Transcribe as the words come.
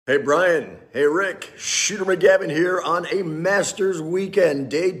Hey Brian, hey Rick, Shooter McGavin here on a Masters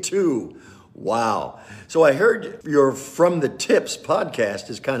weekend, day 2. Wow. So I heard your From the Tips podcast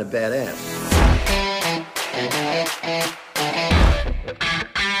is kind of badass.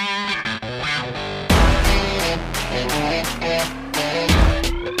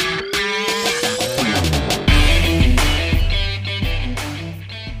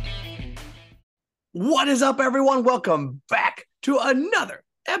 What is up, everyone? Welcome back to another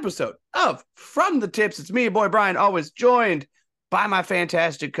episode of From the Tips. It's me, your boy Brian, always joined by my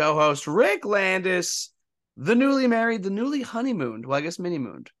fantastic co-host, Rick Landis, the newly married, the newly honeymooned, well, I guess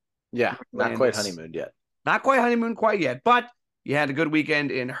mini-mooned. Yeah, Rick not quite Landis. honeymooned yet. Not quite honeymoon quite yet, but you had a good weekend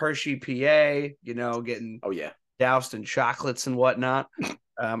in Hershey, PA, getting doused in chocolates and whatnot.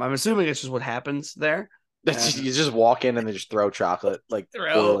 I'm assuming it's just what happens there. You just walk in and they just throw chocolate, like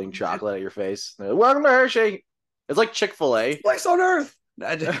boiling chocolate at your face. Like, welcome to Hershey. It's like Chick-fil-A. Place on earth.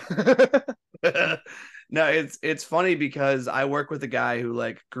 No, it's funny because I work with a guy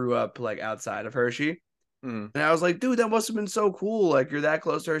who grew up outside of Hershey. And I was like, dude, that must have been so cool. Like, you're that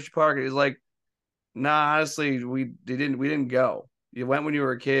close to Hershey Park. And he's like, nah, honestly, we didn't go. You went when you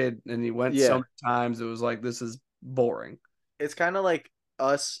were a kid and you went sometimes. It was like, this is boring. It's kind of like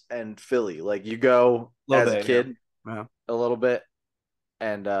us and Philly. Like, you go as a kid a little bit,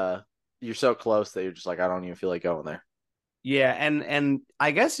 and you're so close that you're just like, I don't even feel like going there. Yeah, and I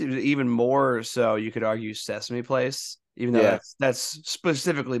guess even more so, you could argue Sesame Place, even though that's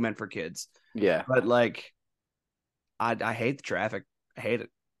specifically meant for kids. Yeah, but I hate the traffic. I hate it.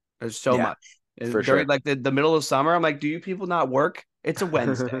 There's so much. For sure. Like the middle of summer, I'm like, do you people not work? It's a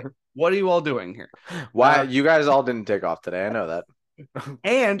Wednesday. What are you all doing here? Why you guys all didn't take off today? I know that.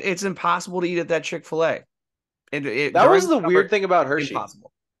 And it's impossible to eat at that Chick-fil-A. That was the weird thing about Hershey.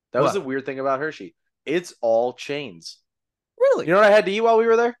 Impossible. That was the weird thing about Hershey. It's all chains. Really? You know what I had to eat while we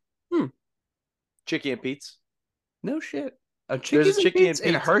were there? Chicky and Pete's. No shit. There's a Chicky and Pete's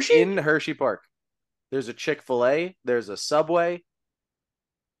in Hershey? In Hershey Park. There's a Chick-fil-A. There's a Subway.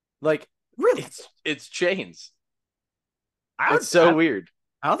 Like, really? It's chains. It's so weird.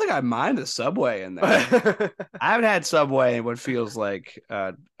 I don't think I mind a Subway in there. I haven't had Subway in what feels like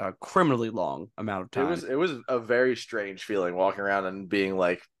a criminally long amount of time. It was a very strange feeling walking around and being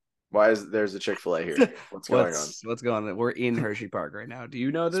like, why is there's a Chick-fil-A here? What's going on? What's going on? We're in Hershey Park right now. Do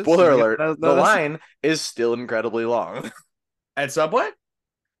you know this? Spoiler alert. The line is still incredibly long. At Subway?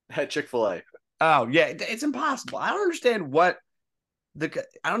 At Chick-fil-A. Oh, yeah. It's impossible. I don't understand I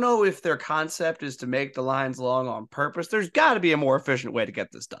don't know if their concept is to make the lines long on purpose. There's got to be a more efficient way to get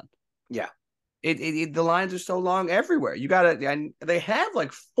this done. Yeah. The lines are so long everywhere. They have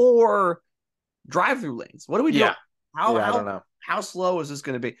like 4 drive-through lanes. What do we do? Yeah. I don't know. How slow is this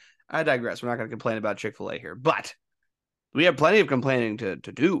going to be? I digress. We're not going to complain about Chick-fil-A here, but we have plenty of complaining to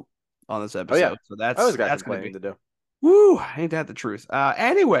do on this episode. Oh, yeah. So that's complaining to do. Woo, ain't that the truth?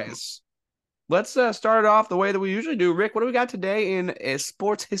 Anyways, let's start off the way that we usually do. Rick, what do we got today in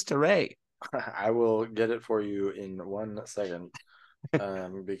sports history? I will get it for you in 1 second,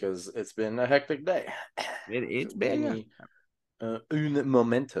 because it's been a hectic day. It's been un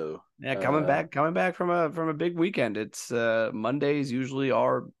momento. Yeah, coming back from a big weekend. It's Mondays usually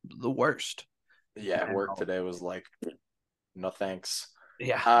are the worst. Yeah, work today was like, no thanks.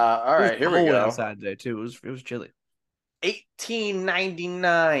 Yeah. All right, here we go. Outside today too. It was chilly.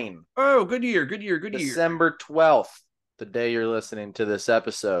 1899. Oh, good year. December 12th, the day you're listening to this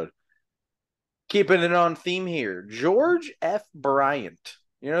episode. Keeping it on theme here. George F. Bryant.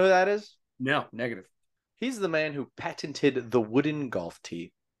 You know who that is? No, negative. He's the man who patented the wooden golf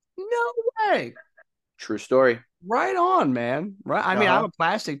tee. No way. True story. Right on, man. Right. I mean, I'm a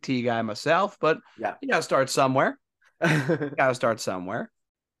plastic tee guy myself, but you gotta start somewhere.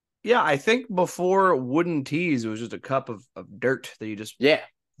 Yeah, I think before wooden tees, it was just a cup of dirt that you just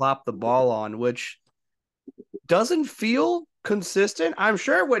plop the ball on, which doesn't feel consistent. I'm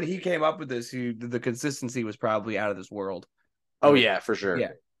sure when he came up with this, the consistency was probably out of this world. Oh, yeah, for sure.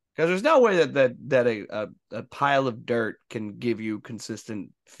 Yeah, because there's no way that a pile of dirt can give you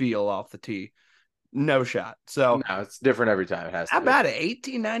consistent feel off the tee. No shot. So no, it's different every time. It has to. How about it?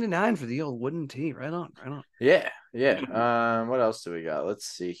 $18.99 for the old wooden tee. Right on. Yeah. What else do we got? Let's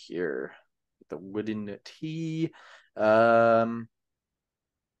see here. The wooden tee.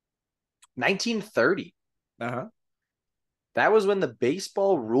 1930. That was when the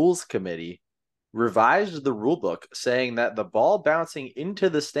Baseball Rules Committee revised the rule book, saying that the ball bouncing into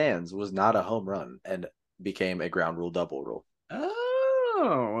the stands was not a home run and became a ground rule double rule.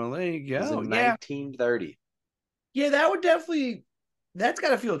 Oh, well, there you go. It was in 1930. Yeah, that's got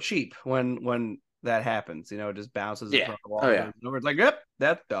to feel cheap when that happens. It just bounces in Yeah. front of the wall. Oh, yeah. It's like, yep,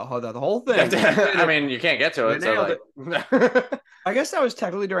 that the whole thing. I mean, you can't get to You it. So nailed like, I guess that was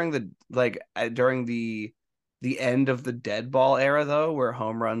technically during the end of the dead ball era, though, where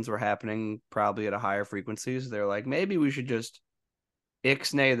home runs were happening probably at a higher frequency. So they're like, maybe we should just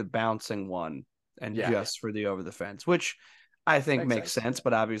ixnay the bouncing one and just for the over the fence, which I think makes sense.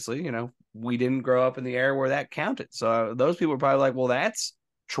 But obviously, we didn't grow up in the era where that counted. So those people are probably like, well, that's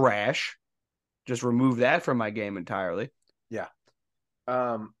trash. Just remove that from my game entirely. Yeah.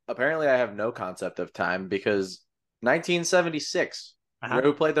 Apparently I have no concept of time because 1976. You know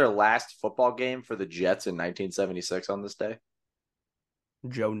who played their last football game for the Jets in 1976 on this day?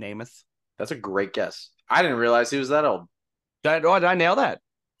 Joe Namath. That's a great guess. I didn't realize he was that old. Did I nail that?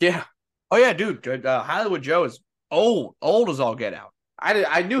 Yeah. Oh yeah, dude. Hollywood Joe is old as all get out.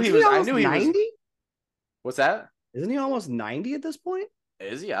 I knew he was. I knew he 90? was. What's that? Isn't he almost 90 at this point?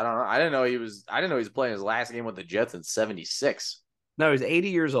 Is he? I don't know. I didn't know he was. I didn't know he was playing his last game with the Jets in 76. No, he's 80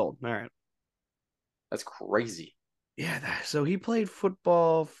 years old. All right. That's crazy. Yeah. So he played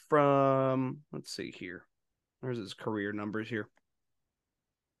football from. Let's see here. Where's his career numbers here?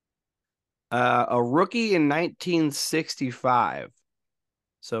 A rookie in 1965.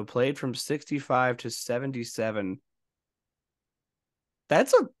 So played from 65 to 77.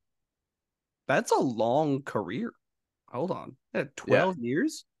 That's a long career. Hold on. 12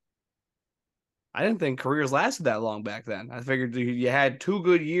 years? I didn't think careers lasted that long back then. I figured you had 2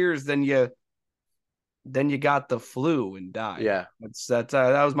 good years, then you got the flu and died. Yeah.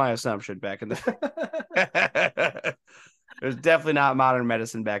 That was my assumption back in the It was definitely not modern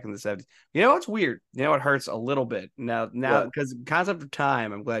medicine back in the 70s. You know what's weird? You know what hurts a little bit now because concept of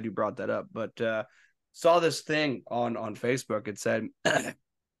time. I'm glad you brought that up. But saw this thing on Facebook. It said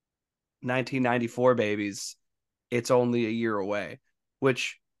 1994 babies. It's only a year away.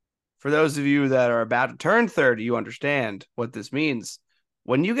 Which, for those of you that are about to turn 30, you understand what this means.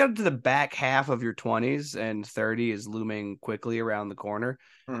 When you get to the back half of your 20s and 30 is looming quickly around the corner,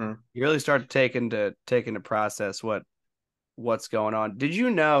 you really start taking to process what's going on. Did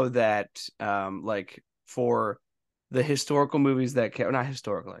you know that like for the historical movies that came, not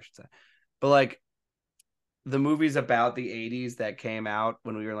historical I should say, but like the movies about the 80s that came out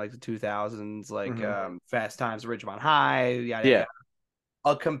when we were in like the 2000s, like Fast Times at Ridgemont High, yada.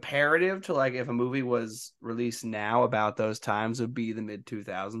 A comparative to like if a movie was released now about those times would be the mid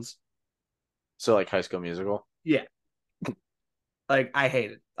 2000s. So like High School Musical? Yeah. Like I hate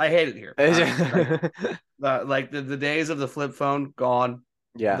it. I hate it here. Like the days of the flip phone gone.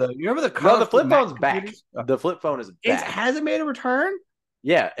 Yeah. You remember the color? No, the flip phone's back. The flip phone is back. Has it made a return?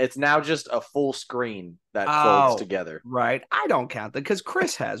 Yeah, it's now just a full screen that folds together. Right. I don't count that because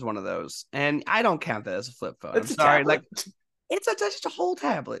Chris has one of those, and I don't count that as a flip phone. It's I'm sorry. tablet. Like it's just a whole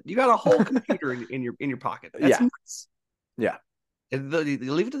tablet. You got a whole computer in your pocket. That's nuts. Yeah. They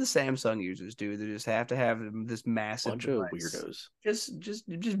leave it to the Samsung users, dude. They just have to have this massive bunch device. of weirdos.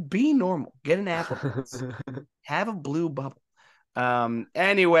 Just be normal. Get an Apple. Have a blue bubble.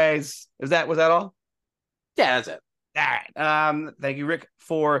 Anyways, was that all? Yeah, that's it. All right. Thank you, Rick,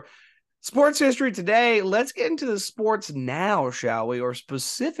 for sports history today. Let's get into the sports now, shall we? Or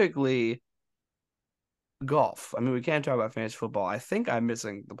specifically golf. I mean, we can't talk about fantasy football. I think I'm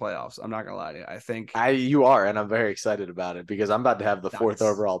missing the playoffs. I'm not gonna lie to you. I think you are, and I'm very excited about it because I'm about to have the 4th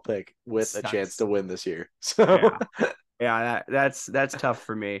overall pick with a chance to win this year. So that's tough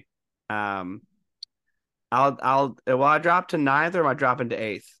for me. Will I drop to 9th or am I dropping to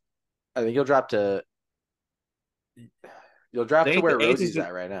 8th? I think you'll drop to where Rosie's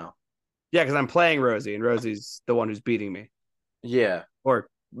at right now. Yeah, because I'm playing Rosie, and Rosie's the one who's beating me. Yeah. Or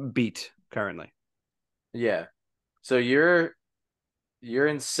beat currently. Yeah. So you're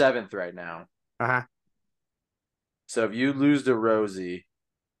in 7th right now. Uh-huh. So if you lose to Rosie,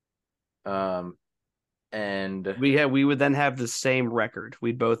 and we would then have the same record.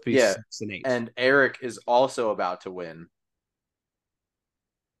 We'd both be 6 and 8. And Eric is also about to win.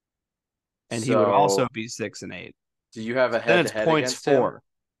 And he would also be 6 and 8. Do you have a head-to-head against him?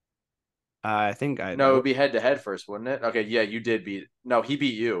 I think No, it would be head-to-head first, wouldn't it? Okay, yeah, you did beat. No, he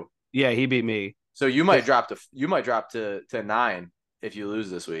beat you. Yeah, he beat me. So you might drop to 9 if you lose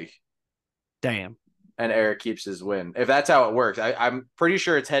this week. Damn. And Eric keeps his win. If that's how it works. I'm pretty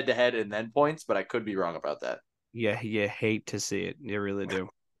sure it's head-to-head and then points, but I could be wrong about that. Yeah, you hate to see it. You really do.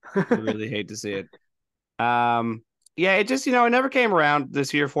 You really hate to see it. Yeah, it just, it never came around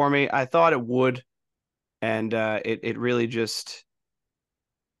this year for me. I thought it would. And it really just,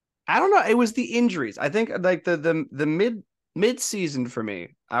 I don't know. It was the injuries. I think like the mid season for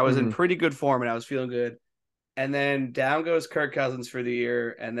me, I was in pretty good form and I was feeling good. And then down goes Kirk Cousins for the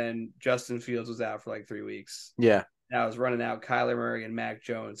year, and then Justin Fields was out for like 3 weeks. Yeah. And I was running out Kyler Murray and Mac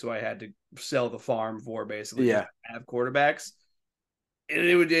Jones, who I had to sell the farm for basically. Yeah. Have quarterbacks. And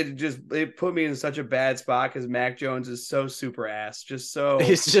it put me in such a bad spot because Mac Jones is so super ass, just so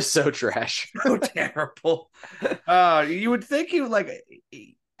he's just so trash, so terrible. You would think he would like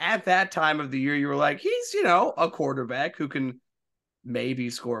at that time of the year, you were like, he's a quarterback who can maybe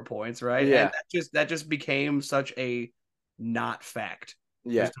score points, right? Yeah. And that just became such a not fact.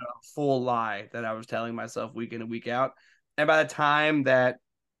 Yeah, just a full lie that I was telling myself week in and week out. And by the time that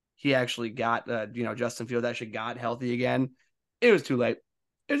he actually got, Justin Fields actually got healthy again, it was too late.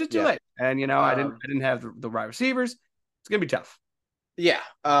 It was just too late. And I didn't have the right receivers. It's gonna be tough. Yeah.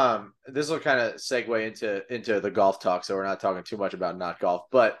 This will kind of segue into the golf talk, so we're not talking too much about not golf.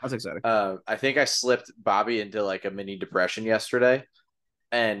 But that's exciting. I think I slipped Bobby into like a mini depression yesterday,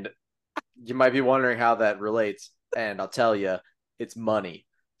 and you might be wondering how that relates. And I'll tell you, it's money.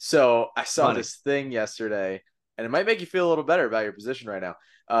 So I saw this thing yesterday, and it might make you feel a little better about your position right now.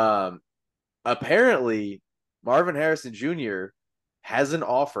 Apparently, Marvin Harrison Jr. has an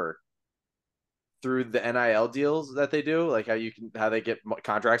offer through the NIL deals that they do, like how they get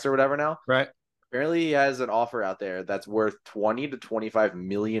contracts or whatever now. Right. Apparently, he has an offer out there that's worth $20 to $25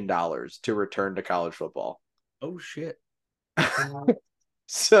 million to return to college football. Oh shit!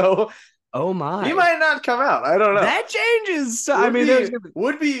 So, oh my, he might not come out. I don't know. That changes.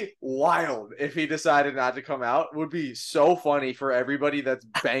 Would be wild if he decided not to come out. Would be so funny for everybody that's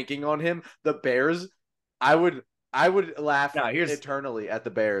banking on him. The Bears, I would laugh eternally at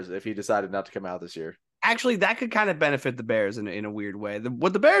the Bears if he decided not to come out this year. Actually, that could kind of benefit the Bears in a weird way.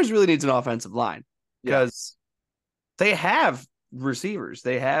 What the Bears really need is an offensive line because they have receivers.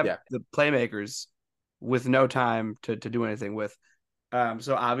 They have the playmakers with no time to do anything with.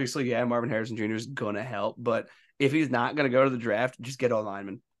 So obviously, Marvin Harrison Jr. is going to help. But if he's not going to go to the draft, just get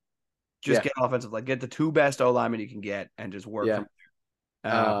O-linemen. Just get offensive, get the 2 best O-linemen you can get and just work from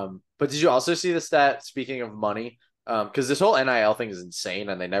there. But did you also see the stat, speaking of money, because this whole NIL thing is insane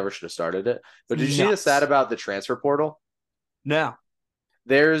and they never should have started it. But did you see the stat about the transfer portal? No.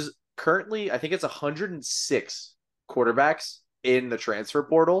 There's currently, I think it's 106 quarterbacks in the transfer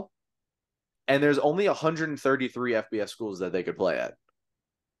portal, and there's only 133 FBS schools that they could play at.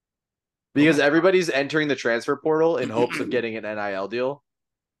 Because everybody's entering the transfer portal in hopes of getting an NIL deal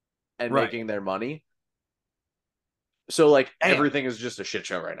and making their money. So, everything is just a shit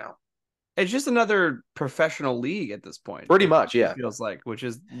show right now. It's just another professional league at this point. Pretty much, yeah. It feels like, which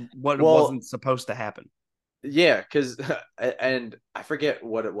is what wasn't supposed to happen. Yeah, because, and I forget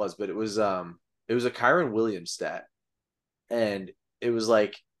what it was, but it was a Kyron Williams stat. And it was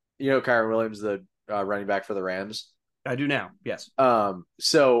Kyron Williams, the running back for the Rams. I do now, yes.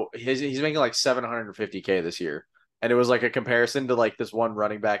 So he's making $750K this year. And it was a comparison to this one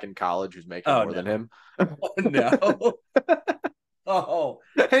running back in college who's making more than him. Oh, no.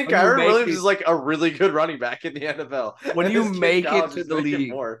 And Kyron Williams is a really good running back in the NFL. When you make it to the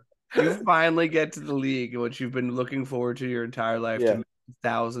league, you finally get to the league, which you've been looking forward to your entire life, to make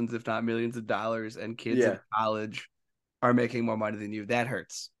thousands, if not millions of dollars, and kids in college are making more money than you. That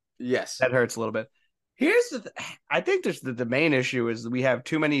hurts. Yes. That hurts a little bit. Here's I think the main issue is we have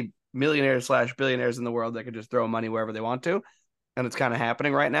too many millionaires / billionaires in the world that can just throw money wherever they want to. And it's kind of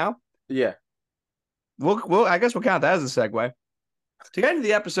happening right now. Yeah. I guess we'll count that as a segue. To get into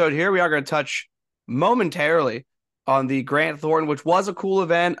the episode here, we are going to touch momentarily on the Grant Thornton, which was a cool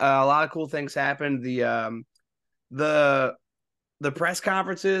event. A lot of cool things happened. The press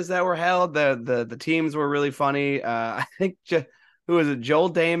conferences that were held, the teams were really funny. I think who was it? Joel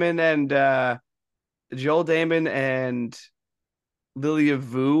Damon and Lilia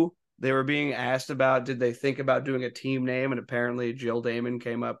Vu. They were being asked about did they think about doing a team name, and apparently Joel Damon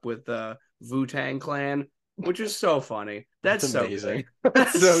came up with Wu-Tang Clan, which is so funny. That's so amazing. Good.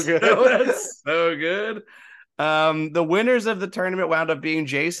 That's so good. That's so good. The winners of the tournament wound up being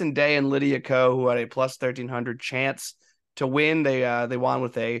Jason Day and Lydia Ko, who had a plus 1,300 chance to win. They won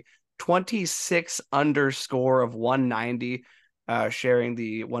with a 26 underscore of 190, sharing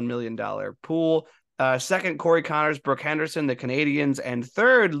the $1 million pool. Second, Corey Connors, Brooke Henderson, the Canadians, and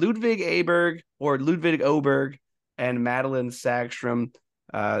third, Ludwig Oberg and Madeline Sagstrom,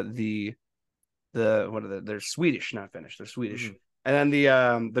 they're Swedish, not Finnish. They're Swedish. Mm-hmm. And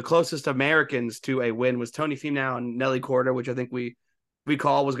then the closest Americans to a win was Tony Finau and Nelly Korda, which I think we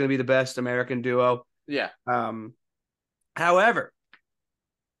call was going to be the best American duo. Yeah. However,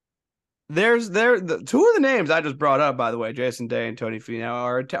 the two of the names I just brought up, by the way, Jason Day and Tony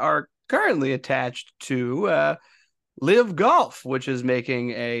Finau, are currently attached to Live Golf, which is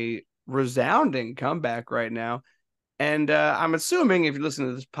making a resounding comeback right now. And I'm assuming if you listen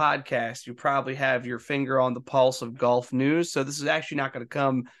to this podcast, you probably have your finger on the pulse of golf news. So this is actually not going to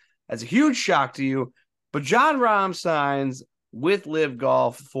come as a huge shock to you. But Jon Rahm signs with Live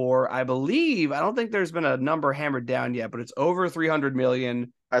Golf for, I believe, I don't think there's been a number hammered down yet, but it's over 300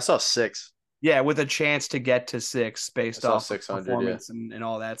 million. I saw 6. Yeah, with a chance to get to 6 based off 600, performance and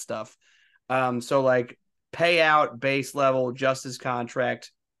all that stuff. So like payout, base level, just his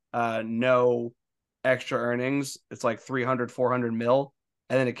contract, no extra earnings. It's like 300, 400 mil,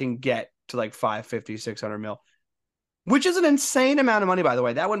 and then it can get to like 550, 600 mil, which is an insane amount of money, by the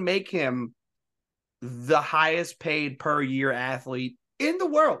way. That would make him the highest paid per year athlete in the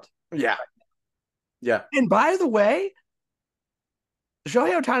world. Yeah. Yeah. And by the way,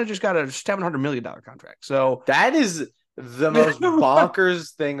 Shohei Ohtani just got a $700 million contract. So that is the most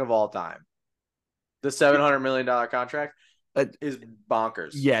bonkers thing of all time. The $700 million contract is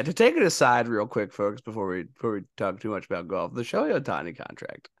bonkers. Yeah, to take it aside real quick, folks, before we talk too much about golf, the Shohei Ohtani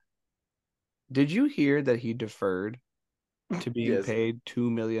contract. Did you hear that he deferred to being paid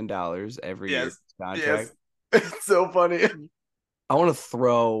 $2 million every year for his contract? Yes. It's so funny. I want to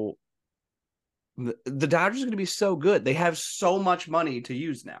throw the Dodgers are going to be so good. They have so much money to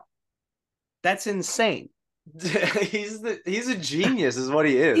use now. That's insane. He's a genius, is what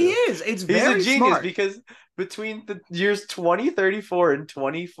he is. He is. He's a genius smart. Because between the years 2034 and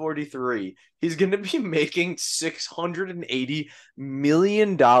 2043, he's going to be making $680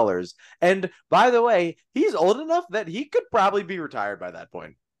 million. And by the way, he's old enough that he could probably be retired by that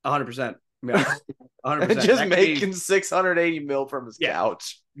point. 100%. Yeah, 100%. Just making 680 mil from his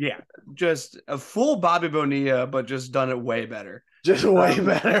couch. Yeah, just a full Bobby Bonilla, but just done it way better. Just way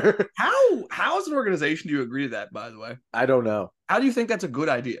better. How as an organization do you agree to that, by the way? I don't know. How do you think that's a good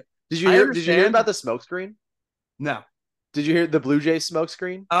idea? Did you hear about the smoke screen? No. Did you hear the Blue Jays smoke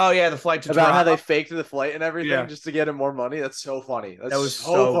screen? Oh yeah, the flight to about Toronto. How they faked the flight and everything just to get him more money. That's so funny. That was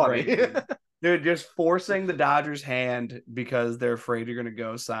so funny. Great, dude, just forcing the Dodgers' hand because they're afraid you're going to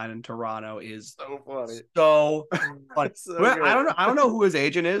go sign in Toronto is so funny. So funny. So well, I don't know who his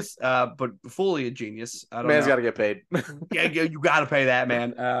agent is, but fully a genius. Man's got to get paid. Yeah, you got to pay that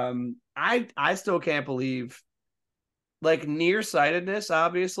man. I still can't believe, like, nearsightedness.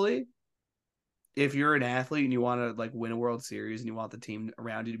 Obviously, if you're an athlete and you want to like win a World Series and you want the team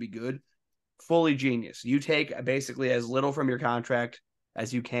around you to be good, fully genius. You take basically as little from your contract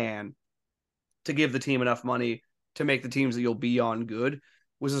as you can to give the team enough money to make the teams that you'll be on good,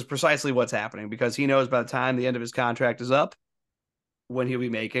 which is precisely what's happening because he knows by the time the end of his contract is up, when he'll be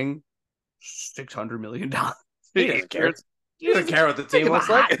making $600 million. He doesn't care. He doesn't care what the team looks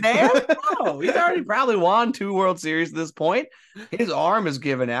like. No, he's already probably won 2 World Series at this point. His arm is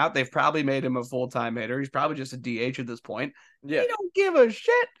given out. They've probably made him a full-time hitter. He's probably just a DH at this point. Yeah. He don't give a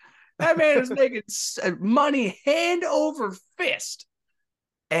shit. That man is making money hand over fist.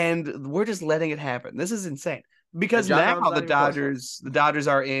 And we're just letting it happen. This is insane. Because now the Dodgers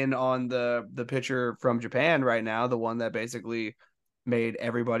are in on the pitcher from Japan right now, the one that basically made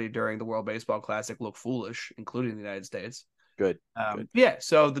everybody during the World Baseball Classic look foolish, including the United States. Good. Yeah,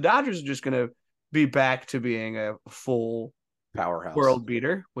 so the Dodgers are just going to be back to being a full powerhouse world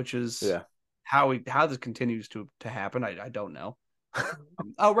beater, which is how this continues to happen. I don't know.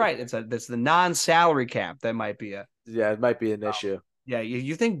 Oh, right. It's the non-salary cap. That might be it might be an issue. Yeah,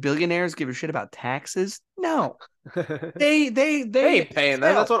 you think billionaires give a shit about taxes? No, they ain't paying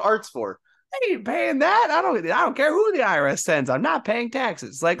that. That's what art's for. They ain't paying that. I don't care who the IRS sends. I'm not paying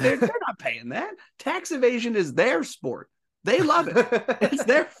taxes. Like they're not paying that. Tax evasion is their sport. They love it. It's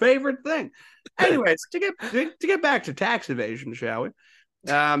their favorite thing. Anyways, to get back to tax evasion, shall we?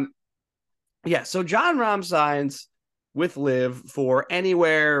 Yeah. So Jon Rahm signs with Liv for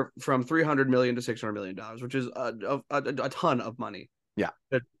anywhere from $300 million to $600 million, which is a ton of money. Yeah.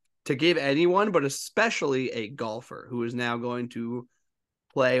 To give anyone, but especially a golfer who is now going to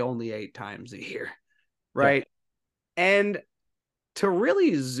play only 8 times a year. Right. Yeah. And to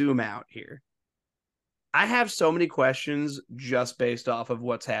really zoom out here, I have so many questions just based off of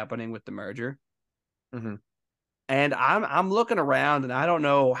what's happening with the merger. Mm-hmm. And I'm looking around and I don't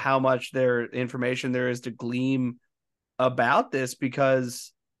know how much information there is to glean about this,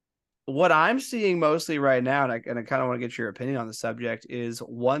 because what I'm seeing mostly right now, and I kind of want to get your opinion on the subject, is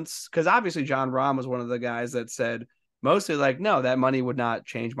because obviously Jon Rahm was one of the guys that said mostly like, no, that money would not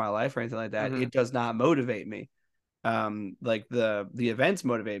change my life or anything like that. Mm-hmm. It does not motivate me. Like the events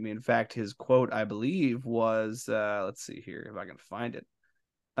motivate me. In fact, his quote, I believe, was let's see here if I can find it.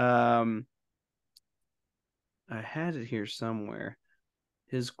 I had it here somewhere.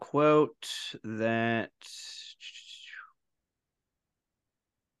 His quote that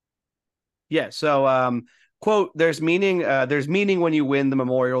Yeah. So, quote, there's meaning when you win the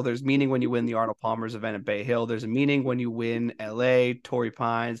Memorial. There's meaning when you win the Arnold Palmer's event at Bay Hill. There's a meaning when you win LA, Torrey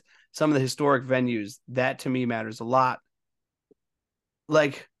Pines, some of the historic venues. That to me matters a lot.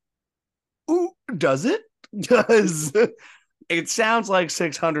 Like, ooh, does it? Does it sounds like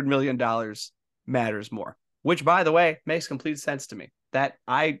 $600 million matters more, which by the way, makes complete sense to me. That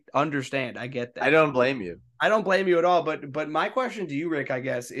I understand. I get that. I don't blame you. I don't blame you at all. But my question to you, Rick, I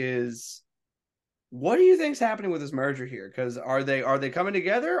guess, is what do you think's happening with this merger here? Because are they coming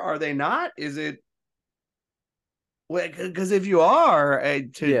together? Are they not? Is it because if you are,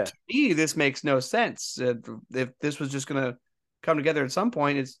 to me, this makes no sense. If this was just going to come together at some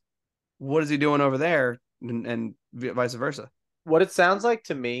point, it's what is he doing over there, and vice versa. What it sounds like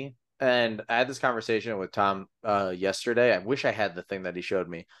to me, and I had this conversation with Tom yesterday. I wish I had the thing that he showed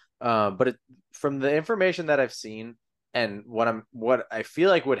me, but from the information that I've seen and what I feel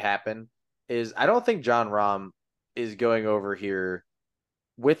like would happen is I don't think Jon Rahm is going over here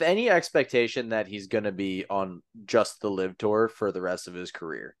with any expectation that he's going to be on just the Live Tour for the rest of his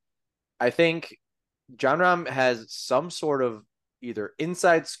career. I think Jon Rahm has some sort of either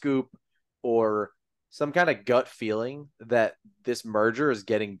inside scoop or some kind of gut feeling that this merger is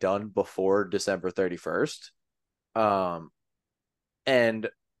getting done before December 31st. And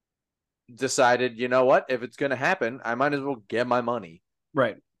decided, you know what, if it's going to happen, I might as well get my money.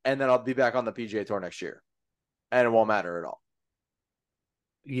 Right. And then I'll be back on the PGA Tour next year. And it won't matter at all.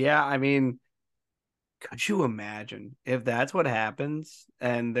 Yeah, I mean, could you imagine if that's what happens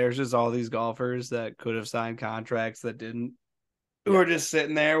and there's just all these golfers that could have signed contracts that didn't, who are just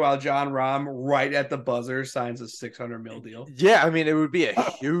sitting there while Jon Rahm right at the buzzer signs a $600 million deal? Yeah, I mean, it would be a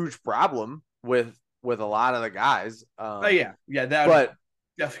huge problem with a lot of the guys. Yeah, that. But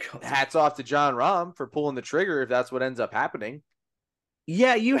definitely. Hats off to Jon Rahm for pulling the trigger if that's what ends up happening.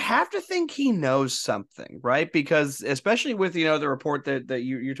 Yeah, you have to think he knows something, right? Because especially with the report that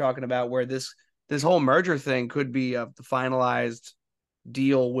you're talking about, where this whole merger thing could be a finalized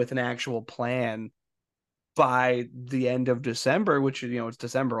deal with an actual plan by the end of December, which it's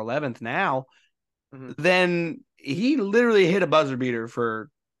December 11th now. Mm-hmm. Then he literally hit a buzzer beater for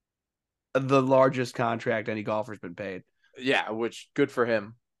the largest contract any golfer's been paid. Yeah, which good for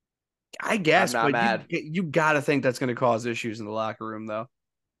him. I guess, I'm not but mad. You got to think that's going to cause issues in the locker room, though.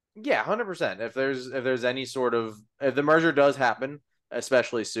 Yeah, 100%. If there's any sort of, if the merger does happen,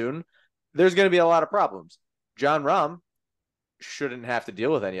 especially soon, there's going to be a lot of problems. Jon Rahm shouldn't have to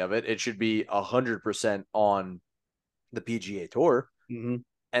deal with any of it. It should be 100% on the PGA Tour, and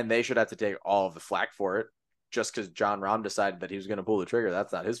they should have to take all of the flack for it. Just because Jon Rahm decided that he was going to pull the trigger,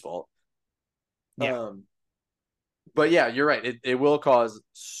 that's not his fault. Yeah. But yeah, you're right. It will cause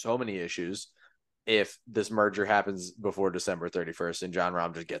so many issues if this merger happens before December 31st and Jon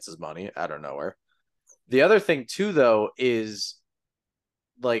Rahm just gets his money out of nowhere. The other thing too, though, is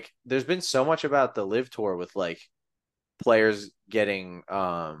like there's been so much about the Live Tour with like players getting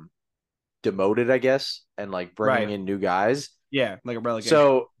demoted, I guess, and like bringing in new guys. Yeah, like a relegation.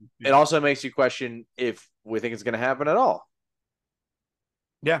 So it also makes you question if we think it's going to happen at all.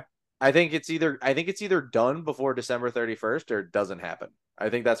 Yeah. I think it's either done before December 31st or it doesn't happen.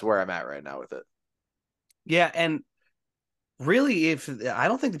 I think that's where I'm at right now with it. Yeah, and really, I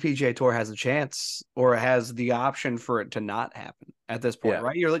don't think the PGA Tour has a chance or has the option for it to not happen at this point,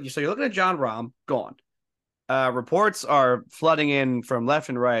 right? You're looking at Jon Rahm gone. Reports are flooding in from left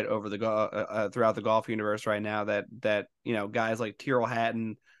and right over the throughout the golf universe right now that guys like Tyrrell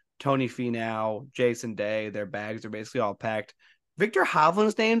Hatton, Tony Finau, Jason Day, their bags are basically all packed. Victor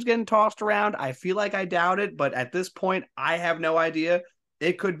Hovland's name's getting tossed around. I feel like I doubt it, but at this point, I have no idea.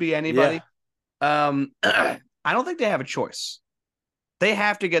 It could be anybody. Yeah. I don't think they have a choice. They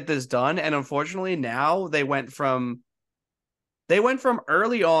have to get this done, and unfortunately, now they went from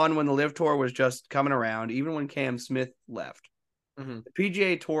early on when the Live Tour was just coming around, even when Cam Smith left. Mm-hmm. The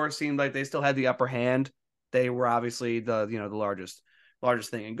PGA Tour seemed like they still had the upper hand. They were obviously the largest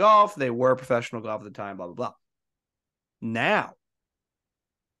thing in golf. They were professional golf at the time. Blah blah blah. Now,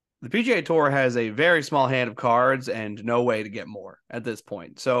 the PGA Tour has a very small hand of cards and no way to get more at this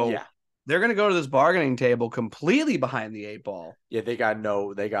point. So they're going to go to this bargaining table completely behind the eight ball. Yeah, they got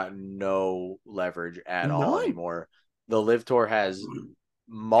no leverage at all anymore. The Live Tour has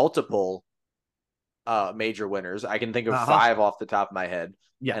multiple major winners. I can think of 5 off the top of my head.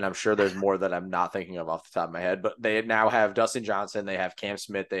 Yeah. And I'm sure there's more that I'm not thinking of off the top of my head. But they now have Dustin Johnson. They have Cam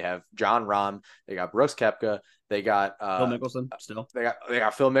Smith. They have Jon Rahm. They got Brooks Koepka. They got Phil Mickelson still. They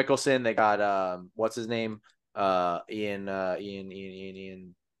got Phil Mickelson. They got what's his name? Ian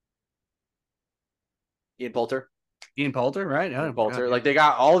Poulter. Ian Poulter, right? Ian Oh, Poulter. God, Like they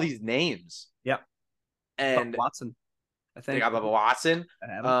got all these names. yep. And Watson, I they think. got Bubba Watson.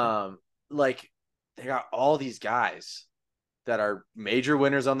 I haven't. Like they got all these guys that are major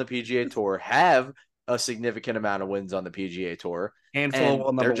winners on the PGA Tour, have a significant amount of wins on the PGA Tour, Handful of and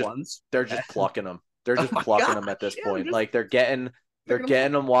world number ones. they're just plucking them. They're Oh just my plucking gosh, them at this yeah, point. just Like they're picking them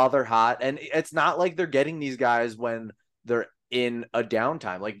getting them while they're hot, and it's not like they're getting these guys when they're in a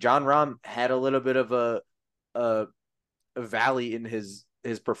downtime. Like Jon Rahm had a little bit of a valley in his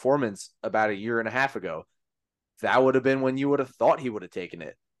performance about a year and a half ago. That would have been when you would have thought he would have taken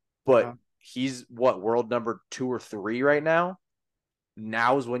it. But he's what, world number 2 or 3 right now?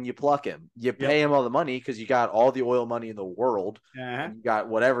 Now's when you pluck him. You pay him all the money because you got all the oil money in the world. And you got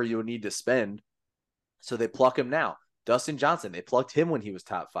whatever you would need to spend. So they pluck him now. Dustin Johnson, they plucked him when he was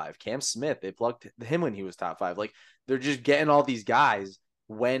top 5. Cam Smith, they plucked him when he was top 5. Like they're just getting all these guys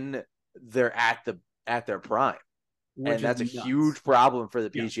when they're at their prime. And that's a huge problem for the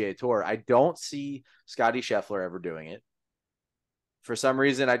PGA Tour. I don't see Scotty Scheffler ever doing it. For some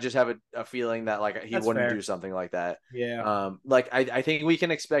reason, I just have a feeling that like he wouldn't do something like that. Yeah. Like I think we can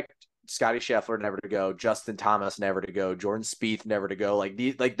expect Scotty Scheffler never to go, Justin Thomas never to go, Jordan Spieth never to go.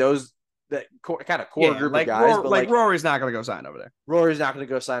 Like those that kind of core group of guys. But like Rory's not going to go sign over there. Rory's not going to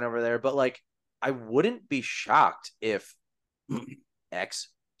go sign over there. But like I wouldn't be shocked if X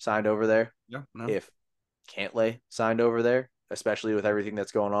signed over there. Yeah. No. If Cantlay signed over there, especially with everything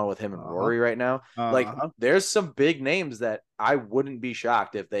that's going on with him and Rory right now. Like there's some big names that I wouldn't be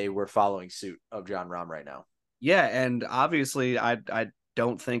shocked if they were following suit of Jon Rahm right now. Yeah, and obviously I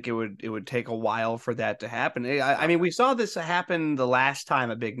don't think it would take a while for that to happen. I mean, we saw this happen the last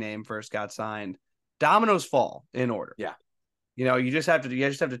time a big name first got signed. Dominoes fall in order. Yeah. You know, you just have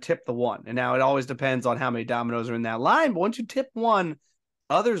to tip the one. And now it always depends on how many dominoes are in that line, but once you tip one,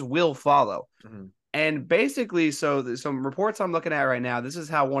 others will follow. Mm-hmm. And basically, so some reports I'm looking at right now, this is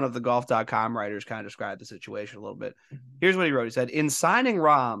how one of the golf.com writers kind of described the situation a little bit. Here's what he wrote. He said, in signing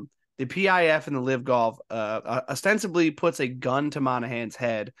Rahm, the PIF and the Live Golf ostensibly puts a gun to Monahan's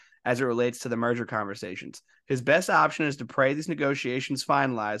head as it relates to the merger conversations. His best option is to pray these negotiations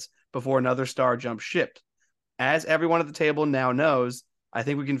finalize before another star jumps ship. As everyone at the table now knows, I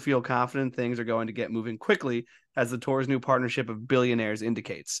think we can feel confident things are going to get moving quickly, as the tour's new partnership of billionaires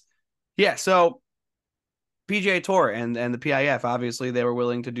indicates. Yeah, so PGA Tour and the PIF, obviously they were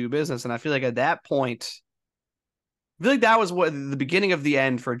willing to do business. And I feel like at that point, I feel like that was what the beginning of the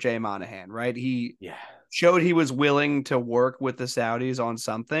end for Jay Monahan, right? He showed he was willing to work with the Saudis on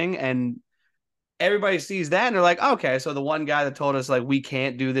something, and everybody sees that and they're like, okay, so the one guy that told us like we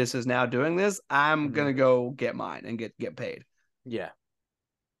can't do this is now doing this. I'm gonna go get mine and get paid. Yeah.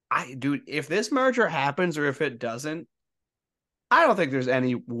 Dude, if this merger happens or if it doesn't, I don't think there's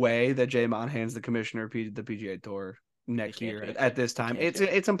any way that Jay Monahan's the commissioner of the PGA Tour next year at this time.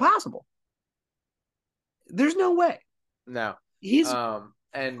 It's impossible. There's no way. No. He's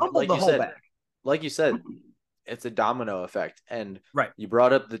and like you said, it's a domino effect. And right. You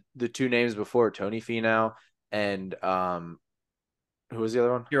brought up the 2 names before, Tony Finau and who was the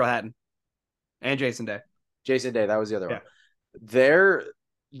other one? Hero Hatton and Jason Day. Jason Day, that was the other one. They're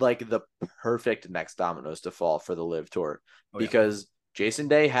like the perfect next dominoes to fall for the Live Tour because Jason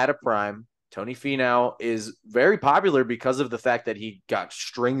Day had a prime. Tony Finau is very popular because of the fact that he got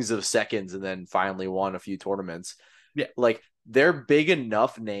strings of seconds and then finally won a few tournaments. Yeah. Like they're big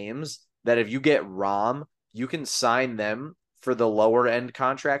enough names that if you get Rahm, you can sign them for the lower end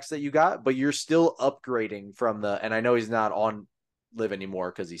contracts that you got, but you're still upgrading from and I know he's not on Live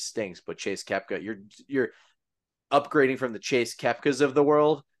anymore because he stinks, but Chase Koepka, you're upgrading from the Chase Koepkas of the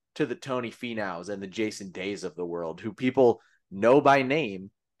world to the Tony Finaus and the Jason Days of the world, who people know by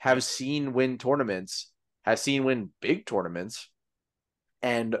name, have seen win tournaments, have seen win big tournaments,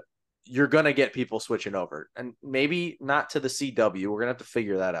 and you're going to get people switching over. And maybe not to the CW. We're going to have to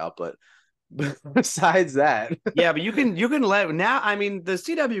figure that out, but besides that. Yeah, but you can let now. I mean, the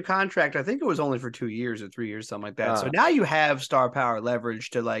CW contract, I think it was only for 2 years or 3 years, something like that. So now you have star power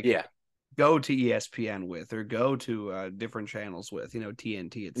leverage to go to ESPN with or go to different channels with,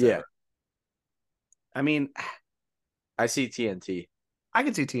 TNT, etc. Yeah. I mean, I see TNT. I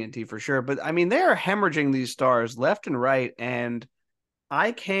can see TNT for sure, but I mean, they are hemorrhaging these stars left and right, and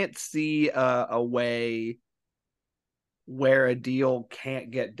I can't see a way where a deal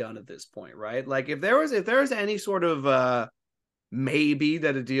can't get done at this point, right? Like if there was any sort of maybe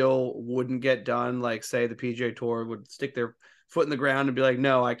that a deal wouldn't get done, like say the PGA Tour would stick their foot in the ground and be like,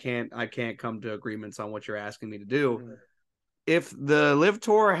 no, I can't come to agreements on what you're asking me to do. Mm-hmm. If the Live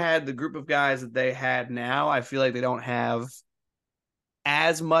Tour had the group of guys that they had now, I feel like they don't have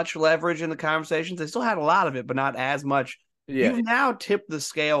as much leverage in the conversations. They still had a lot of it, but not as much. Yeah. You've now tipped the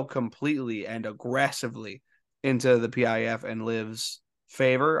scale completely and aggressively into the PIF and Liv's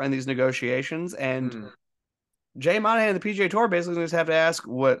favor in these negotiations. And Jay Monahan and the PGA Tour basically just have to ask,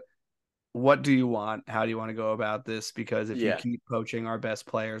 what do you want? How do you want to go about this? Because if you keep poaching our best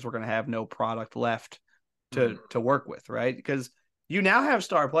players, we're going to have no product left to work with, right? Because you now have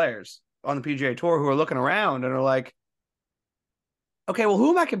star players on the PGA Tour who are looking around and are like, okay, well, who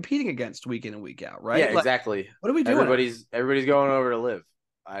am I competing against week in and week out, right? Yeah, Like, exactly. what are we doing? Everybody's going over to Live.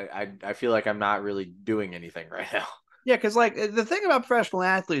 I feel like I'm not really doing anything right now. Yeah, because like the thing about professional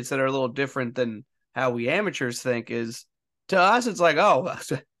athletes that are a little different than how we amateurs think is, to us, it's like, oh,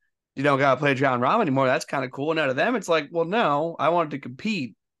 you don't got to play Jon Rahm anymore. That's kind of cool. Now to them, it's like, well, no, I wanted to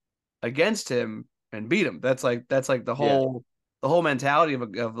compete against him and beat him. That's like the whole mentality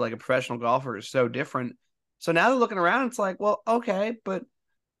of like a professional golfer is so different. So now they're looking around. It's like, well, okay, but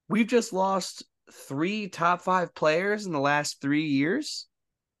we've just lost 3 top 5 players in the last 3 years.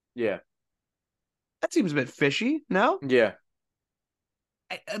 Yeah, That seems a bit fishy. No. yeah.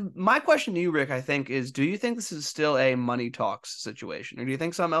 My question to you, Rick, I think is: do you think this is still a money talks situation, or do you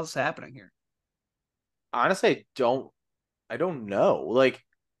think something else is happening here? Honestly, I don't know. Like,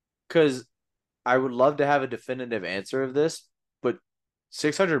 because I would love to have a definitive answer of this, but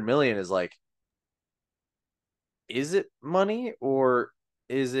 600 million is like, is it money or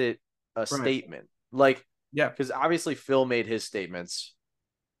is it a statement? Like, Yeah, because obviously Phil made his statements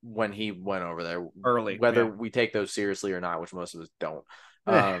when he went over there early. whether we take those seriously or not, which most of us don't.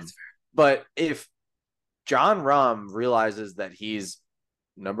 That's fair. But if Jon Rahm realizes that he's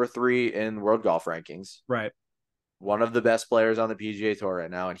number 3 in world golf rankings, Right. one of the best players on the PGA Tour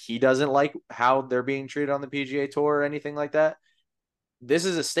right now, and he doesn't like how they're being treated on the PGA Tour or anything like that, this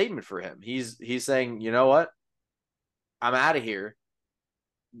is a statement for him. He's saying, you know what? I'm out of here.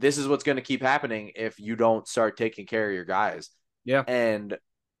 This is what's going to keep happening if you don't start taking care of your guys. Yeah. And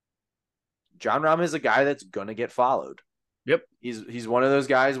Jon Rahm is a guy that's going to get followed. Yep. He's one of those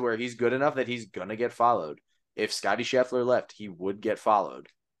guys where he's good enough that he's going to get followed. If Scotty Scheffler left, he would get followed.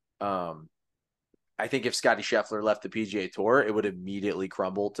 I think if Scotty Scheffler left the PGA Tour, it would immediately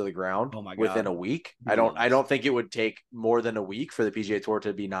crumble to the ground within a week. I don't think it would take more than a week for the PGA Tour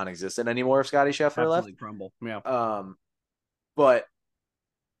to be non-existent anymore if Scotty Scheffler left. Crumble. Yeah. But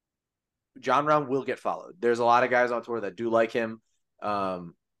Jon Rahm will get followed. There's a lot of guys on tour that do like him.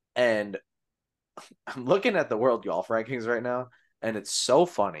 And I'm looking at the world golf rankings right now, and it's so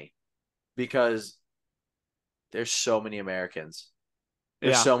funny because there's so many Americans.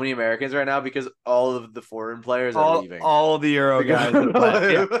 There's so many Americans right now because all of the foreign players are leaving. All the Euro guys have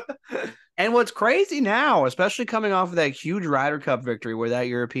left. Yeah. And what's crazy now, especially coming off of that huge Ryder Cup victory where that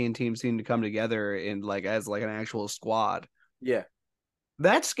European team seemed to come together in as an actual squad. Yeah.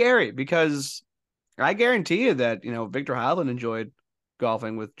 That's scary because I guarantee you that, Victor Hovland enjoyed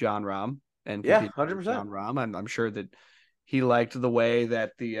golfing with Jon Rahm and 100%. Jon Rahm. I'm sure that he liked the way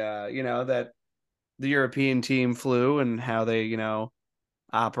that that the European team flew and how they,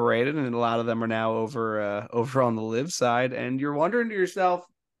 operated, and a lot of them are now over on the live side. And you're wondering to yourself,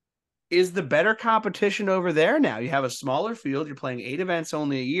 is the better competition over there now? You have a smaller field, you're playing 8 events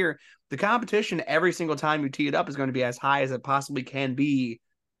only a year. The competition every single time you tee it up is going to be as high as it possibly can be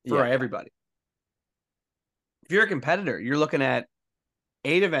for everybody. If you're a competitor, you're looking at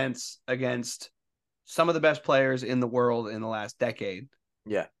 8 events against some of the best players in the world in the last decade.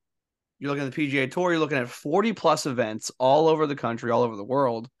 Yeah. You're looking at the PGA Tour, you're looking at 40 plus events all over the country, all over the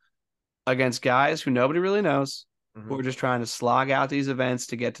world, against guys who nobody really knows, who are just trying to slog out these events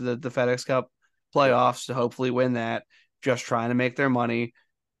to get to the FedEx Cup playoffs to hopefully win that, just trying to make their money.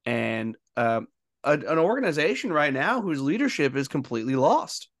 And an organization right now whose leadership is completely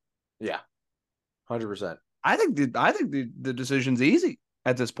lost. Yeah. 100%. I think the decision's easy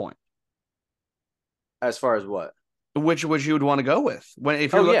at this point. As far as what? Which you would want to go with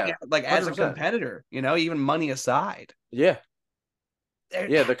if you're looking at, as a competitor, even money aside. Yeah.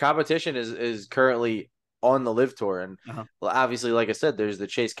 Yeah, the competition is currently on the Live Tour, and obviously, like I said, there's the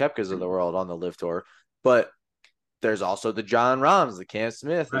Chase Koepkas of the world on the Live Tour, but there's also the Jon Rahms, the Cam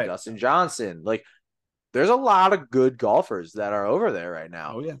Smith, the Dustin Johnson. Like, there's a lot of good golfers that are over there right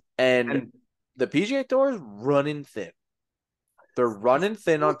now. Oh yeah, and the PGA Tour is running thin. They're running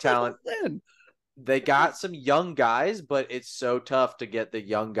thin on talent. They got some young guys, but it's so tough to get the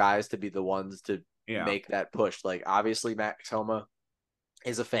young guys to be the ones to make that push. Like, obviously, Max Homa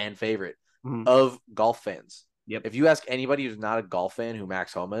is a fan favorite of golf fans. Yep. If you ask anybody who's not a golf fan who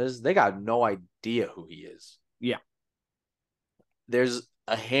Max Homa is, they got no idea who he is. Yeah. There's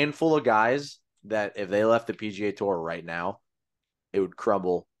a handful of guys that if they left the PGA Tour right now, it would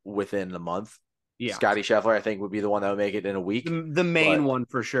crumble within a month. Yeah. Scotty Scheffler, I think, would be the one that would make it in a week. The main one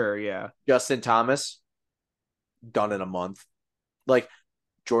for sure, yeah. Justin Thomas, done in a month. Like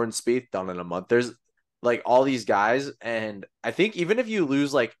Jordan Spieth, done in a month. There's like all these guys, and I think even if you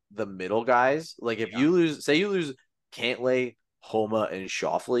lose like the middle guys, like if you lose, say you lose Cantlay, Homa, and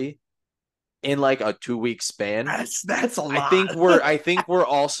Schauffele in like a 2-week span, that's a lot. I think we're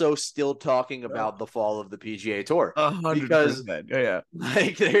also still talking about the fall of the PGA Tour 100%. Yeah,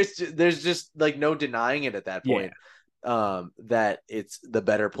 like there's just like no denying it at that point. That it's the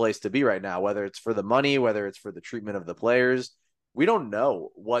better place to be right now, whether it's for the money, whether it's for the treatment of the players. We don't know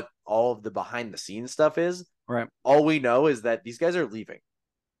what all of the behind the scenes stuff is. Right. All we know is that these guys are leaving.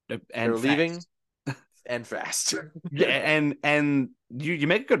 And they're leaving and fast. Yeah, and you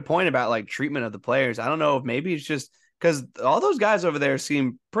make a good point about like treatment of the players. I don't know if maybe it's just because all those guys over there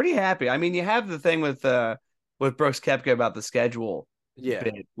seem pretty happy. I mean, you have the thing with Brooks Koepka about the schedule,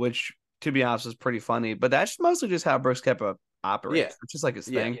 bit, which to be honest is pretty funny. But that's mostly just how Brooks Koepka operates. It's just like his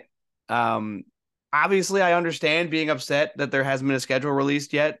thing. Obviously, I understand being upset that there hasn't been a schedule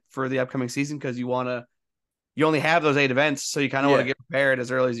released yet for the upcoming season because you only have those 8 events, so you kind of want to get prepared as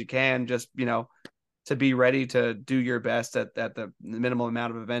early as you can, just to be ready to do your best at the minimum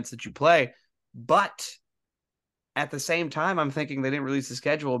amount of events that you play. But at the same time, I'm thinking they didn't release the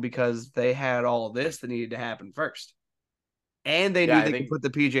schedule because they had all of this that needed to happen first. And they knew they could put the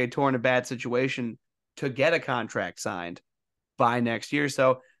PGA Tour in a bad situation to get a contract signed by next year.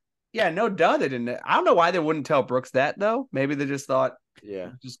 So, yeah, no duh, they didn't. I don't know why they wouldn't tell Brooks that, though. Maybe they just thought,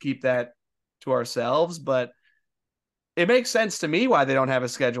 just keep that to ourselves. But it makes sense to me why they don't have a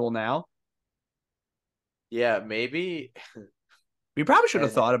schedule now. Yeah, maybe we probably should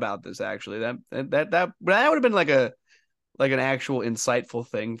have thought about this. Actually, that would have been like an actual insightful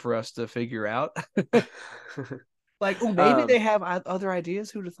thing for us to figure out. Like, maybe they have other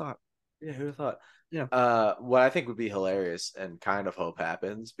ideas. Who'd have thought? Yeah, who'd have thought? Yeah. What I think would be hilarious and kind of hope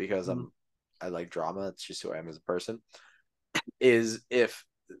happens because I like drama. It's just who I am as a person. Is if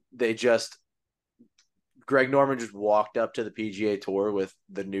Greg Norman just walked up to the PGA Tour with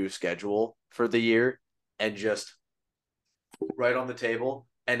the new schedule for the year and just right on the table,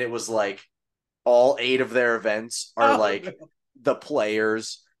 and it was like all 8 of their events are the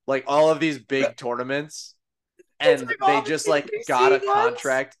players, like all of these big tournaments. And like they just like got a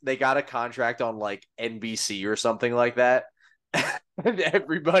contract. They got a contract on like NBC or something like that. And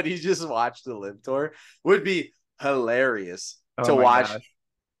everybody just watched the Live Tour. Would be hilarious to watch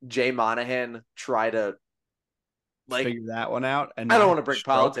Jay Monahan try to figure that one out. And I don't want to bring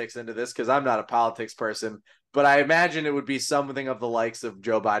politics into this because I'm not a politics person, but I imagine it would be something of the likes of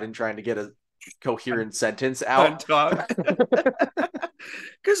Joe Biden trying to get a coherent sentence out at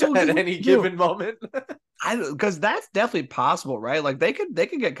any given moment. Because that's definitely possible, right? Like they could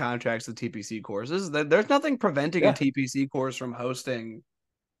get contracts to TPC courses. There's nothing preventing a TPC course from hosting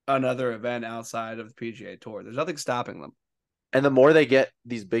another event outside of the PGA Tour. There's nothing stopping them. And the more they get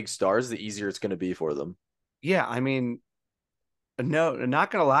these big stars, the easier it's going to be for them. Yeah, I mean, no, not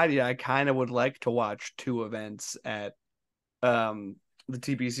gonna lie to you, I kind of would like to watch 2 events at the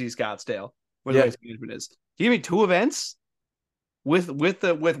TPC Scottsdale where the Waste Management is. Give me 2 events with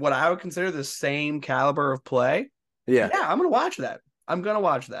what I would consider the same caliber of play. Yeah, I'm gonna watch that.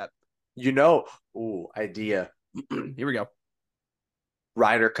 Idea. Here we go.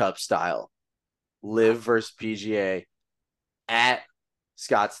 Ryder Cup style, Live versus PGA at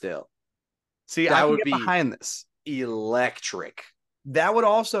Scottsdale. See, I would be behind this. Electric. That would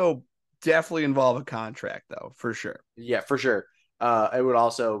also definitely involve a contract, though, for sure. Yeah, for sure. It would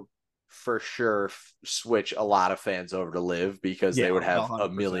also for sure switch a lot of fans over to Live because they would have 100%. A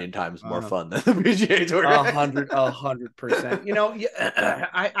million times more fun than the PGA Tour. 100%.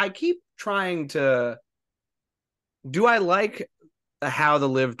 I keep trying to. Do I like how the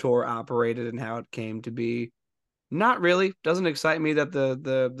Live Tour operated and how it came to be? Not really. Doesn't excite me that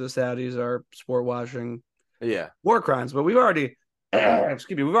the Saudis are sport washing. War crimes, but we've already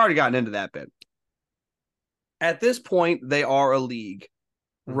gotten into that bit. At this point, they are a league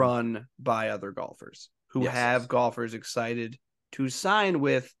run by other golfers who have golfers excited to sign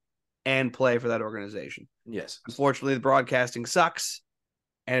with and play for that organization. Yes. Unfortunately, the broadcasting sucks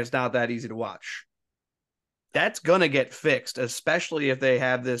and it's not that easy to watch. That's gonna get fixed, especially if they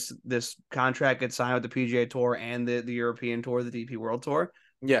have this contract get signed with the PGA Tour and the European Tour, the DP World Tour.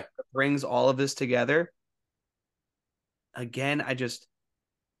 Yeah, it brings all of this together. Again,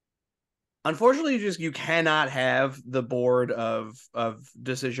 unfortunately, you cannot have the board of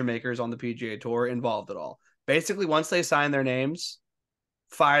decision makers on the PGA Tour involved at all. Basically, once they sign their names,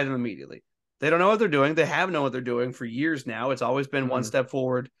 fire them immediately. They don't know what they're doing. They have known what they're doing for years now. It's always been one step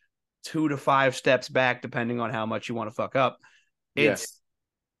forward, 2 to 5 steps back, depending on how much you want to fuck up. It's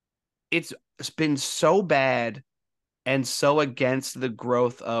been so bad and so against the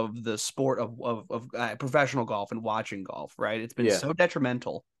growth of the sport of professional golf and watching golf, right? It's been so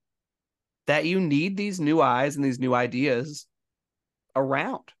detrimental that you need these new eyes and these new ideas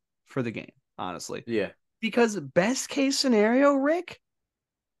around for the game, honestly. Yeah. Because best case scenario, Rick,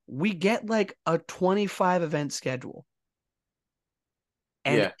 we get like a 25 event schedule.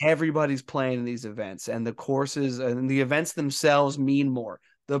 And everybody's playing in these events, and the courses and the events themselves mean more.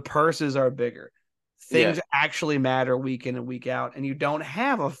 The purses are bigger. Things actually matter week in and week out, and you don't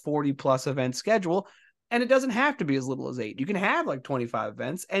have a 40+ event schedule, and it doesn't have to be as little as 8. You can have like 25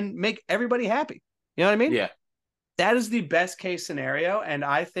 events and make everybody happy. You know what I mean? Yeah. That is the best case scenario, and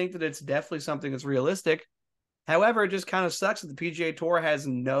I think that it's definitely something that's realistic. However, it just kind of sucks that the PGA Tour has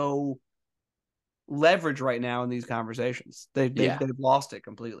no leverage right now in these conversations. They've lost it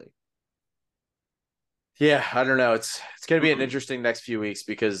completely. Yeah, I don't know. It's going to be an interesting next few weeks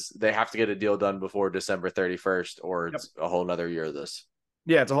because they have to get a deal done before December 31st, or it's a whole nother year of this.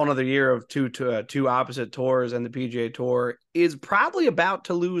 Yeah, it's a whole nother year of two opposite tours, and the PGA Tour is probably about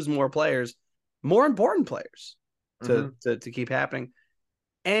to lose more players, more important players to keep happening.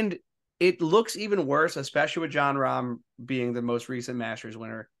 And it looks even worse, especially with Jon Rahm being the most recent Masters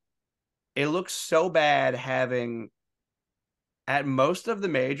winner. It looks so bad having, at most of the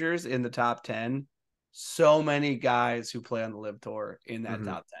majors in the top 10, so many guys who play on the LIV Tour in that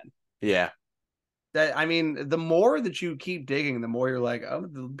top 10. Yeah. That, I mean, the more that you keep digging, the more you're like, oh,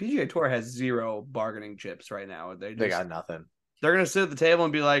 the PGA Tour has zero bargaining chips right now. They got nothing. They're going to sit at the table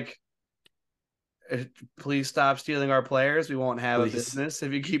and be like, please stop stealing our players. We won't have a business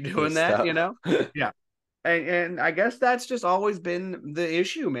if you keep doing that, stop. you know? Yeah. And I guess that's just always been the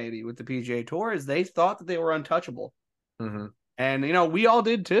issue maybe with the PGA Tour is they thought that they were untouchable. And, you know, we all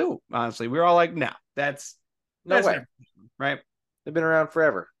did too, honestly. We were all like, no, that's no way. Right? They've been around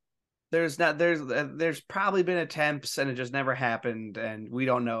forever. There's probably been attempts and it just never happened and we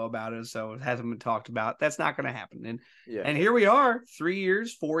don't know about it, so it hasn't been talked about. That's not going to happen. And here we are 4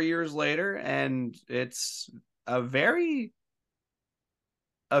 years later, and it's a very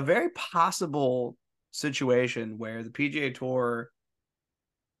possible situation where the PGA Tour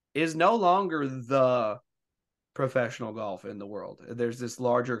is no longer the professional golf in the world. There's this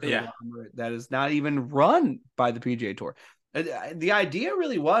larger conglomerate that is not even run by the PGA Tour. The idea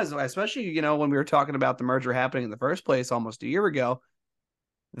really was, especially, you know, when we were talking about the merger happening in the first place almost a year ago,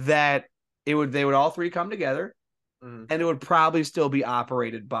 that they would all three come together and it would probably still be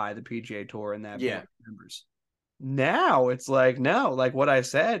operated by the PGA Tour and that board of members. Now it's like, no, like what I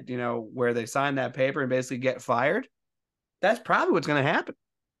said, you know, where they sign that paper and basically get fired. That's probably what's going to happen.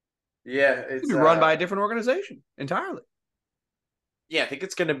 Yeah. It's be run by a different organization entirely. Yeah. I think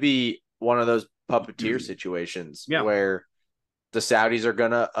it's going to be one of those puppeteer situations where the Saudis are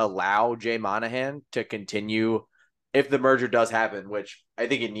going to allow Jay Monahan to continue if the merger does happen, which I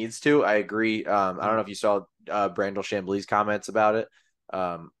think it needs to. I agree. I don't know if you saw Brandel Chambly's comments about it.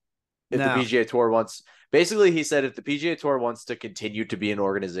 The PGA Tour wants, basically he said if the PGA Tour wants to continue to be an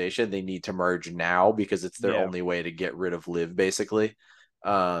organization, they need to merge now because it's their only way to get rid of LIV, basically.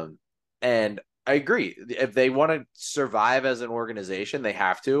 And I agree. If they want to survive as an organization, they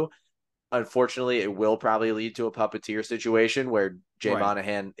have to. Unfortunately, it will probably lead to a puppeteer situation where Jay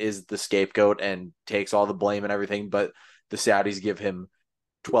Monahan is the scapegoat and takes all the blame and everything, but the Saudis give him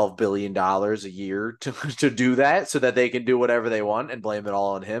 $12 billion a year to do that so that they can do whatever they want and blame it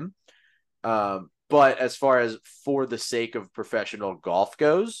all on him. But as far as for the sake of professional golf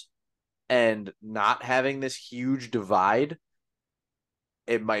goes and not having this huge divide,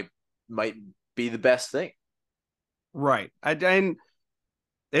 it might be the best thing. Right. And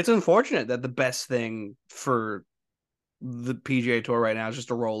it's unfortunate that the best thing for the PGA Tour right now is just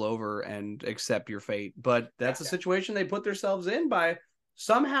to roll over and accept your fate. But that's a situation they put themselves in by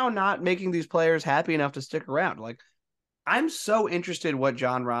somehow not making these players happy enough to stick around. Like, I'm so interested in what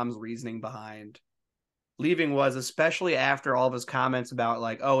Jon Rahm's reasoning behind leaving was, especially after all of his comments about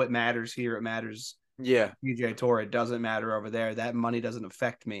like, oh, it matters here, it matters. Yeah. PGA Tour, it doesn't matter over there. That money doesn't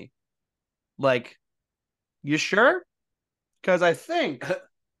affect me. Like, you sure? Because I think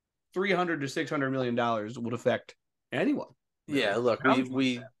 $300 to $600 million would affect anyone. Really. Yeah, look,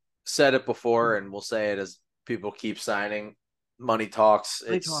 we said it before, and we'll say it as people keep signing. Money talks.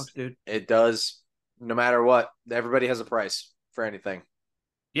 Money talks, dude. It does. No matter what, everybody has a price for anything.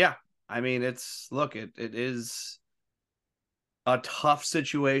 Yeah, I mean, it is a tough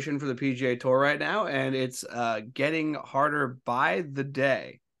situation for the PGA Tour right now, and it's getting harder by the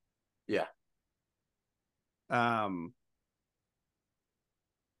day. Yeah. I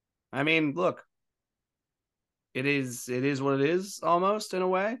mean, look, it is what it is almost in a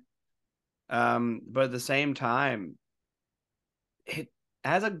way. But at the same time,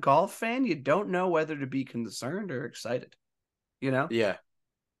 as a golf fan, you don't know whether to be concerned or excited. You know? Yeah.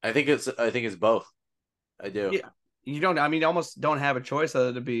 I think it's both. I do. Yeah. You don't, I mean, you almost don't have a choice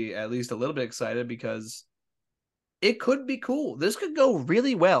other to be at least a little bit excited because it could be cool. This could go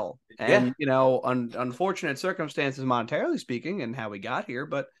really well. And, unfortunate circumstances, monetarily speaking, and how we got here,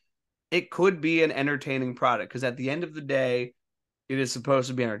 but it could be an entertaining product because at the end of the day, it is supposed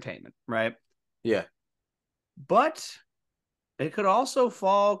to be entertainment, right? Yeah. But it could also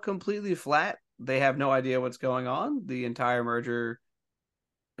fall completely flat. They have no idea what's going on. The entire merger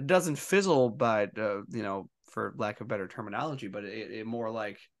doesn't fizzle by, for lack of better terminology, but it more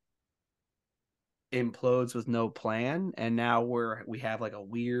like implodes with no plan. And now we have like a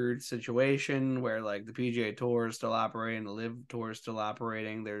weird situation where like the PGA Tour is still operating, the Live Tour is still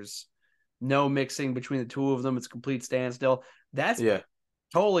operating. There's no mixing between the two of them. It's complete standstill. That's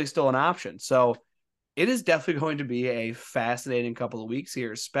totally still an option. So it is definitely going to be a fascinating couple of weeks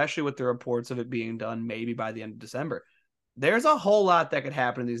here, especially with the reports of it being done maybe by the end of December. There's a whole lot that could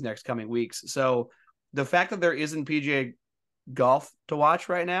happen in these next coming weeks. So the fact that there isn't PGA golf to watch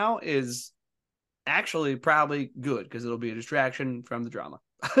right now is actually probably good because it'll be a distraction from the drama.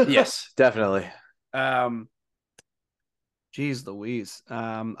 Yes, definitely. Geez Louise.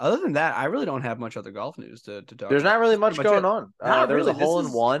 Other than that, I really don't have much other golf news to talk There's about. not really much going on. There was a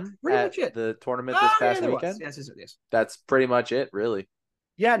hole-in-one at the tournament this past weekend. Yes. That's pretty much it, really.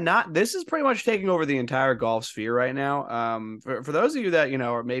 Yeah, this is pretty much taking over the entire golf sphere right now. For those of you that,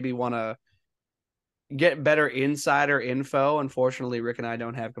 or maybe want to get better insider info, unfortunately, Rick and I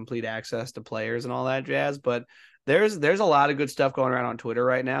don't have complete access to players and all that jazz, but there's a lot of good stuff going around on Twitter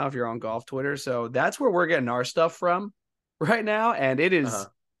right now if you're on golf Twitter. So that's where we're getting our stuff from right now. And it is,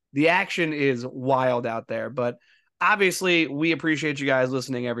 the action is wild out there, but obviously we appreciate you guys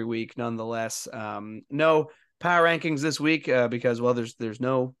listening every week. Nonetheless, no power rankings this week because, well, there's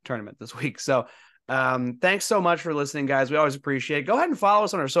no tournament this week. So thanks so much for listening, guys. We always appreciate it. Go ahead and follow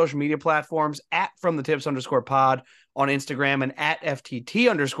us on our social media platforms at @FromTheTips_pod on Instagram and at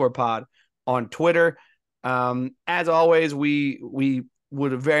 @FTT_pod on Twitter. As always, we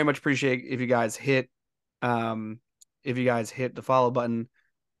would very much appreciate if you guys hit the follow button.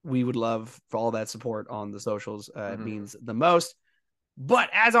 We would love for all that support on the socials. It means the most. But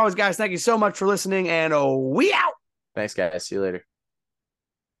as always, guys, thank you so much for listening, and we out. Thanks, guys. See you later.